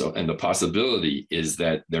 So, and the possibility is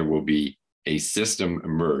that there will be a system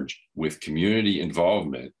emerge with community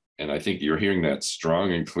involvement. And I think you're hearing that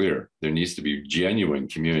strong and clear. There needs to be genuine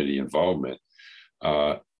community involvement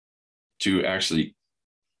to actually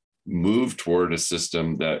move toward a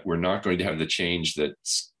system that we're not going to have the change that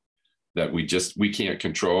we can't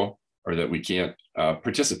control, or that we can't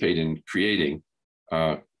participate in creating.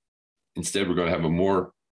 Instead, we're going to have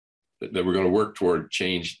we're going to work toward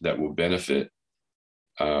change that will benefit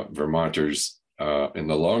Vermonters in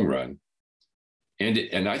the long run.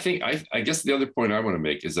 And I think, I guess the other point I want to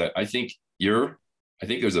make is that I think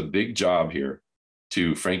there's a big job here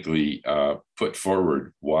to frankly put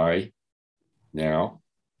forward why now,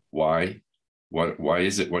 why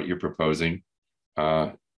is it what you're proposing?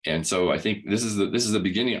 And so I think this is the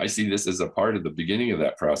beginning. I see this as a part of the beginning of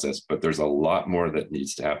that process, but there's a lot more that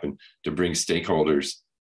needs to happen to bring stakeholders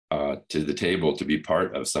to the table to be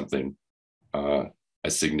part of something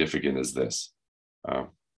as significant as this.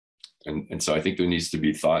 And so I think there needs to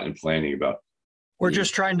be thought and planning about. We're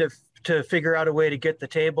just trying to figure out a way to get the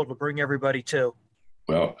table to bring everybody to.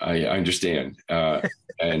 Well, I understand.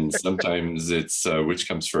 And sometimes it's which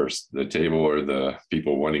comes first, the table or the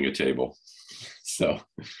people wanting a table. So,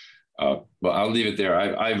 well, I'll leave it there.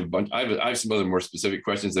 I have a bunch. I have some other more specific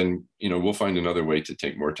questions, and we'll find another way to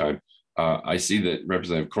take more time. I see that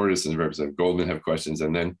Representative Cordes and Representative Goldman have questions,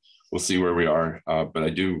 and then we'll see where we are. But I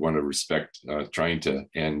do want to respect trying to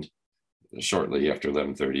end shortly after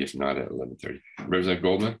 11:30, if not at 11:30. Representative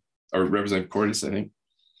Goldman or Representative Cordes, I think.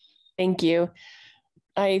 Thank you.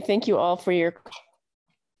 I thank you all for your,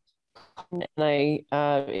 and I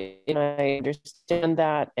understand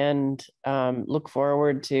that, and look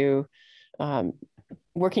forward to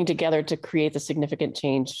working together to create the significant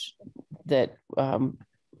change that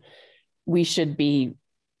we should be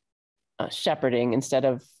shepherding instead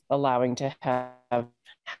of allowing to have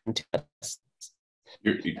to us.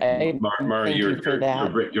 Mara,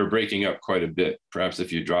 you're breaking up quite a bit. Perhaps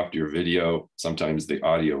if you dropped your video, sometimes the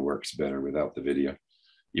audio works better without the video,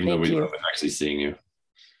 even though we love actually seeing you.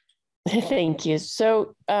 Thank you.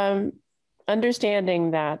 So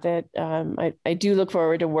understanding that I do look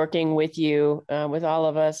forward to working with you, with all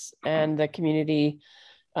of us and the community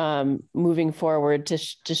moving forward to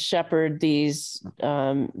shepherd these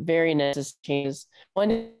very necessary changes.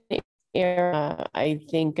 One area I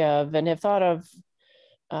think of and have thought of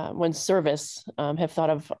when service have thought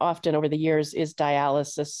of often over the years is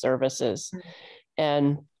dialysis services.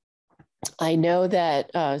 And I know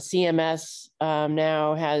that CMS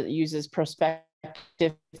now uses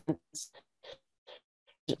prospective.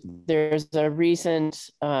 There's a recent,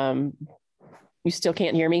 you still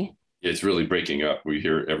can't hear me? It's really breaking up. We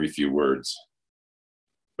hear every few words.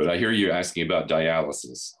 But I hear you asking about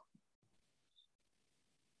dialysis.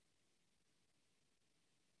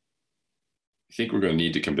 I think we're going to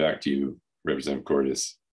need to come back to you, Representative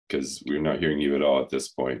Cordes, because we're not hearing you at all at this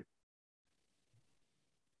point.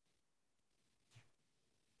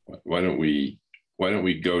 Why don't we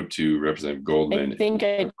go to Representative Goldman? I think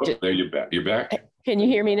there you're back. You're back. Can you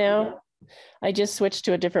hear me now? I just switched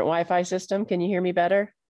to a different Wi-Fi system. Can you hear me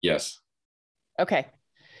better? Yes. Okay.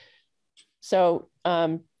 So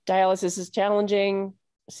dialysis is challenging.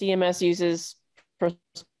 CMS uses the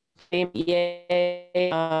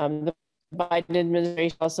Biden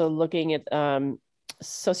administration also looking at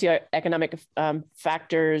socioeconomic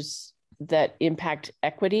factors that impact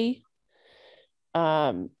equity.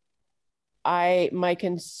 My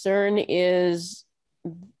concern is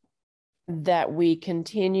that we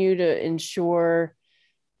continue to ensure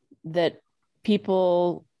that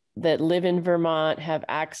people that live in Vermont have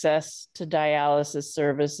access to dialysis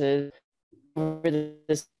services.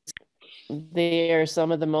 They are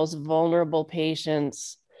some of the most vulnerable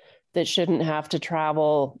patients that shouldn't have to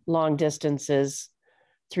travel long distances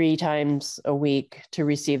 3 times a week to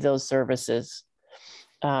receive those services.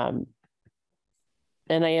 And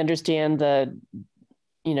I understand the,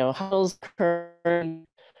 hospitals currently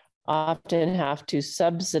often have to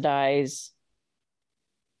subsidize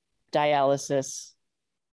dialysis.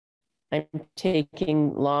 I'm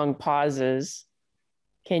taking long pauses.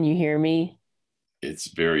 Can you hear me? It's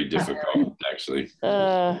very difficult, actually.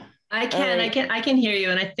 I can hear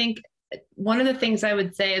you. And I think one of the things I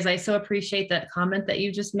would say is I so appreciate that comment that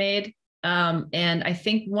you just made. And I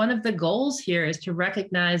think one of the goals here is to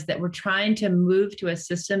recognize that we're trying to move to a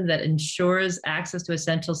system that ensures access to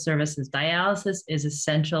essential services. Dialysis is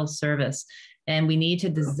essential service. And we need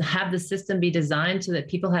to have the system be designed so that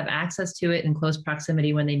people have access to it in close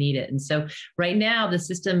proximity when they need it. And so right now, the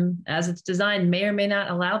system as it's designed may or may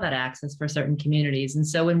not allow that access for certain communities. And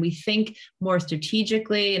so when we think more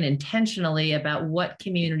strategically and intentionally about what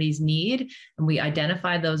communities need, and we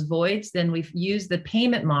identify those voids, then we use the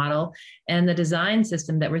payment model and the design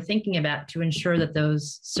system that we're thinking about to ensure that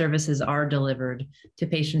those services are delivered to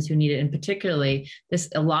patients who need it. And particularly,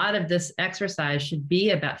 a lot of this exercise should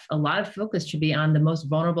be about, a lot of focus should be on the most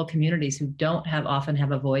vulnerable communities who don't often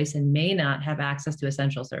have a voice and may not have access to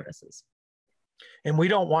essential services. And we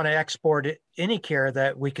don't want to export any care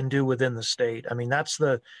that we can do within the state. I mean, that's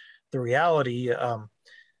the reality.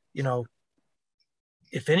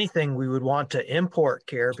 If anything, we would want to import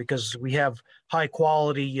care because we have high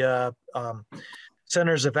quality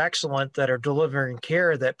centers of excellence that are delivering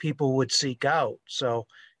care that people would seek out. So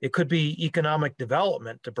it could be economic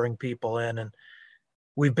development to bring people in. And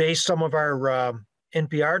we based some of our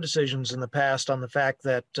NPR decisions in the past on the fact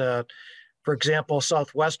that, for example,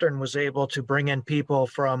 Southwestern was able to bring in people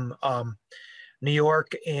from New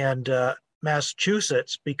York and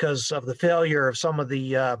Massachusetts because of the failure of some of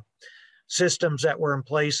the systems that were in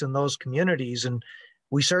place in those communities. And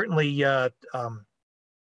we certainly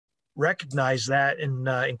recognized that and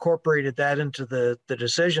incorporated that into the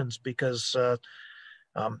decisions, because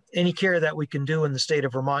any care that we can do in the state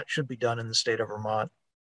of Vermont should be done in the state of Vermont.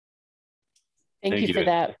 Thank you for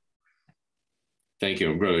that. Thank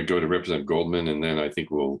you. I'm going to go to Representative Goldman, and then I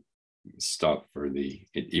think we'll stop for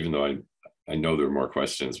even though I know there are more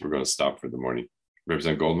questions, we're going to stop for the morning.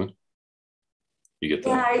 Representative Goldman, you get that.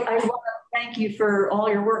 Yeah, I want to thank you for all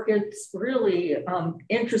your work. It's really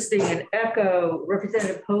interesting, and echo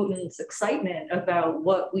Representative Houghton's excitement about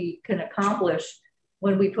what we can accomplish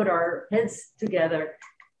when we put our heads together,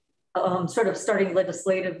 sort of starting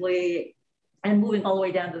legislatively and moving all the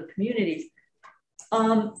way down to the communities.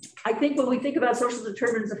 I think when we think about social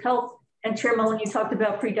determinants of health, and Chair Mullen, you talked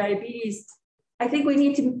about prediabetes, I think we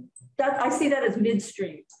need to, I see that as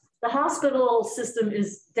midstream. The hospital system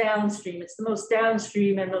is downstream. It's the most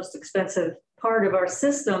downstream and most expensive part of our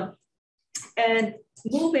system. And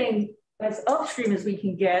moving as upstream as we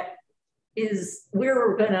can get is where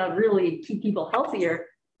we're gonna really keep people healthier.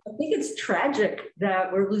 I think it's tragic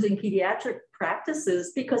that we're losing pediatric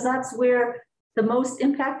practices, because that's where the most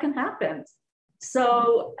impact can happen.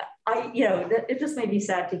 So it just made me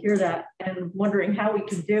sad to hear that, and wondering how we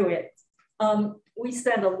can do it. We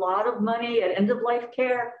spend a lot of money at end-of-life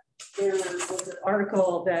care. There was an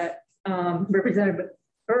article that Representative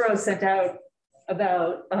Burrows sent out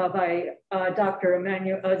about by Dr.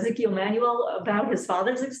 Ezekiel Manuel about his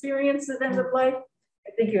father's experience at end of life.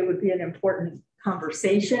 I think it would be an important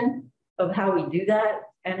conversation of how we do that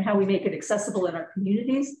and how we make it accessible in our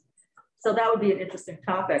communities. So that would be an interesting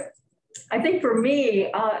topic. I think for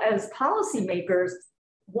me, as policymakers,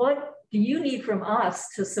 what do you need from us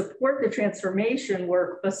to support the transformation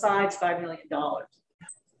work besides $5 million?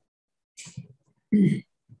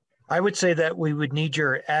 I would say that we would need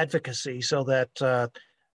your advocacy so that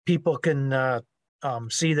people can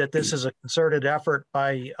see that this is a concerted effort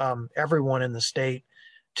by everyone in the state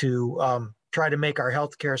to try to make our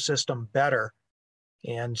healthcare system better.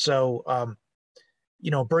 And so,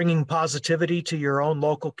 bringing positivity to your own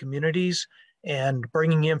local communities and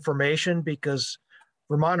bringing information, because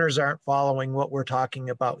Vermonters aren't following what we're talking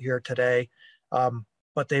about here today,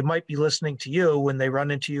 but they might be listening to you when they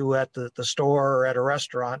run into you at the store or at a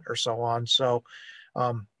restaurant or so on. So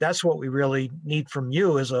that's what we really need from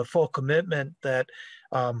you, is a full commitment that,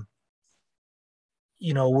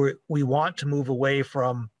 we want to move away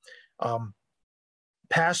from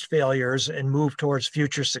past failures and move towards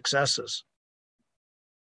future successes.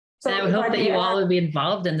 And I would hope that you all would be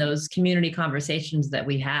involved in those community conversations that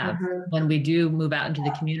we have. When we do move out into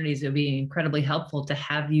the communities, it would be incredibly helpful to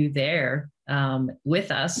have you there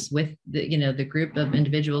with us, with the group of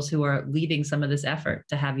individuals who are leading some of this effort,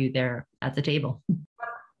 to have you there at the table.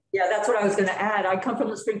 Yeah, that's what I was going to add. I come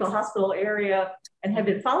from the Springfield Hospital area and have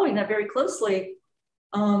been following that very closely.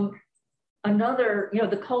 The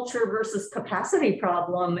culture versus capacity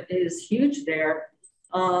problem is huge there.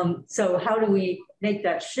 So how do we make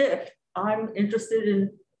that shift? I'm interested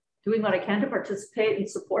in doing what I can to participate and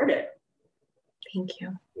support it. Thank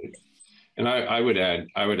you. And I would add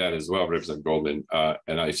as well, Representative Goldman,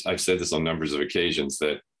 and I've said this on numbers of occasions,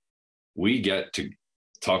 that we get to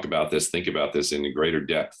talk about this, think about this in greater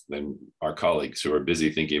depth than our colleagues who are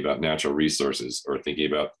busy thinking about natural resources, or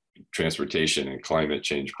thinking about transportation and climate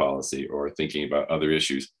change policy, or thinking about other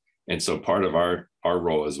issues. And so part of our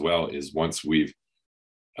role as well is, once we've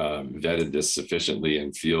vetted this sufficiently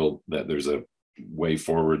and feel that there's a way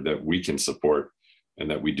forward that we can support and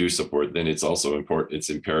that we do support, then it's also important, it's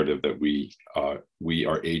imperative that we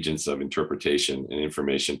are agents of interpretation and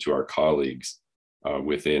information to our colleagues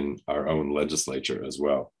within our own legislature as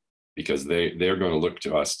well, because they're going to look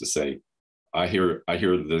to us to say, I hear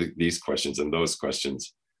these questions and those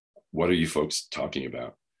questions. What are you folks talking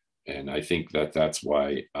about? And I think that's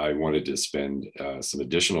why I wanted to spend some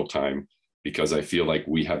additional time, because I feel like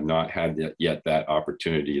we have not had yet that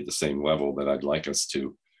opportunity at the same level that I'd like us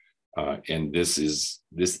to. And this is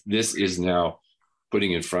now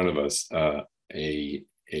putting in front of us a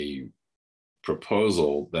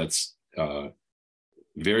proposal that's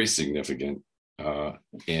very significant,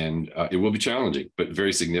 and it will be challenging, but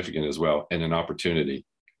very significant as well, and an opportunity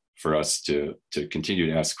for us to continue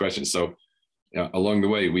to ask questions. So along the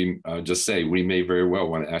way, we just say we may very well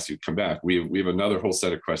want to ask you to come back. We have another whole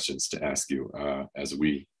set of questions to ask you as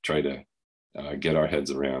we try to get our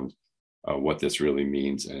heads around what this really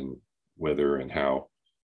means, and whether and how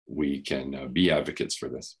we can be advocates for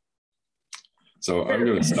this. So I'm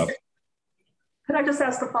going to stop. Could I just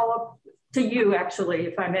ask a follow-up to you, actually,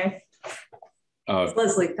 if I may?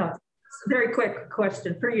 Leslie, very quick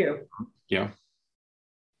question for you. Yeah.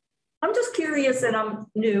 I'm just curious, and I'm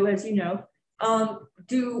new, as you know.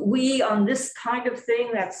 Do we on this kind of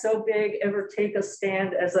thing that's so big ever take a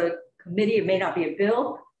stand as a committee? It may not be a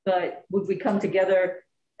bill, but would we come together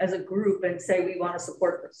as a group and say we want to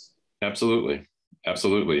support this? Absolutely.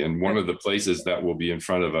 Absolutely. And one of the places that will be in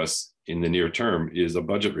front of us in the near term is a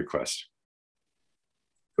budget request.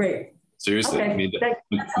 Great. Seriously, Okay. I mean,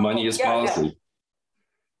 money is policy.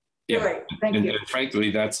 Yeah. You're right. Thank you. And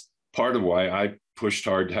frankly, that's part of why I pushed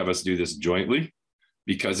hard to have us do this jointly,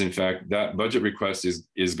 because in fact, that budget request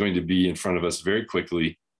is going to be in front of us very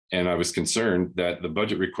quickly. And I was concerned that the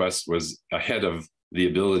budget request was ahead of the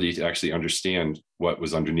ability to actually understand what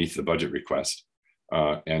was underneath the budget request.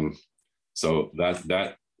 And so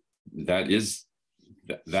that is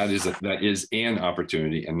an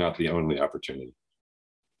opportunity and not the only opportunity.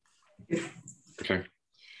 Okay.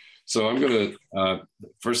 So I'm going to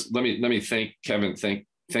first let me thank Kevin. Thank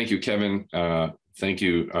you, Kevin. Thank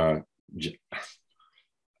you,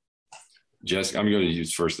 Jessica. I'm going to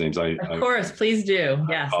use first names. Of course, please do.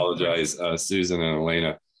 I apologize, Susan and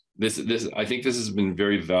Elena. I think this has been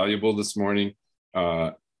very valuable this morning.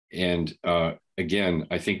 And again,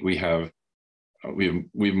 I think we have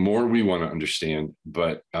more we want to understand,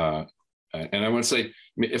 but and I want to say,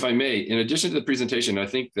 if I may, in addition to the presentation, I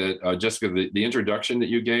think that Jessica, the introduction that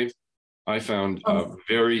you gave, I found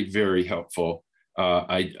very, very helpful.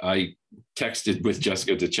 I texted with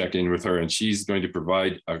Jessica to check in with her, and she's going to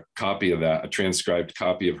provide a copy of that, a transcribed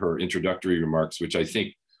copy of her introductory remarks, which I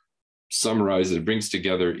think summarizes, brings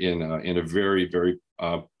together in a very, very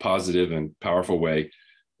positive and powerful way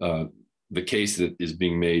the case that is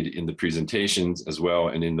being made in the presentations as well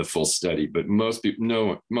and in the full study. But most people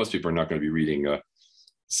are not going to be reading a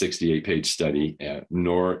 68-page study,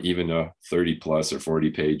 nor even a 30+ or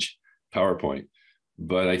 40-page PowerPoint.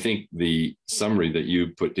 But I think the summary that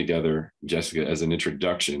you put together, Jessica, as an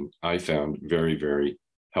introduction, I found very, very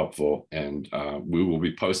helpful. And we will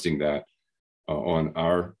be posting that on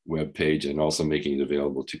our webpage and also making it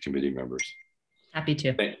available to committee members. Happy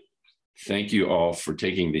to. Thank you all for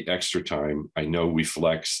taking the extra time. I know we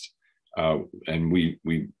flexed and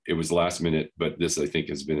it was last minute, but this I think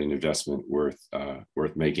has been an investment worth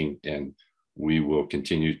making, and we will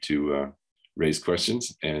continue to raise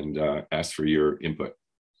questions and ask for your input.